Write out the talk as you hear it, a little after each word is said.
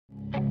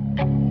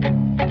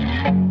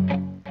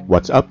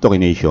What's up, Toki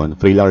Nation?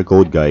 Free LAR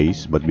code,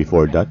 guys. But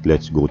before that,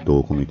 let's go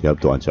to Community Hub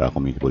to answer a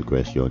community poll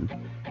question.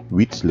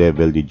 Which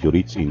level did you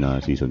reach in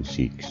Season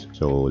 6?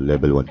 So,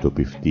 level 1 to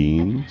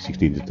 15,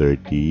 16 to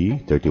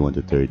 30, 31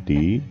 to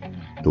 30,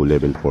 to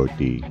level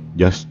 40.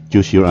 Just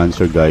choose your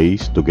answer,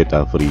 guys, to get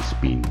a free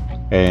spin.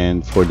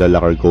 And for the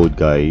LAR code,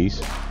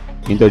 guys,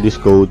 enter this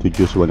code to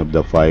choose one of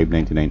the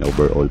 599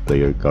 overall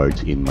player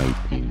cards in my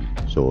team.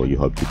 So, you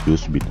have to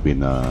choose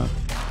between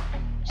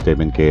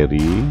Stephen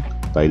Curry,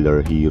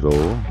 Tyler Hero,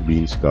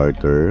 Vince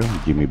Carter,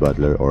 Jimmy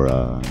Butler, or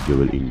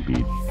Joel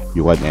Embiid.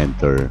 You can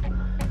enter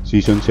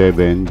Season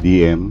 7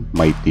 DM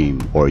my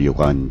team, or you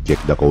can check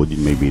the code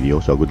in my video.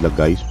 So good luck,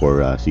 guys,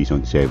 for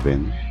Season 7.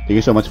 Thank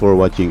you so much for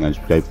watching and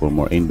subscribe for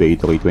more NBA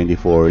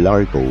 2K24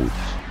 LAR codes.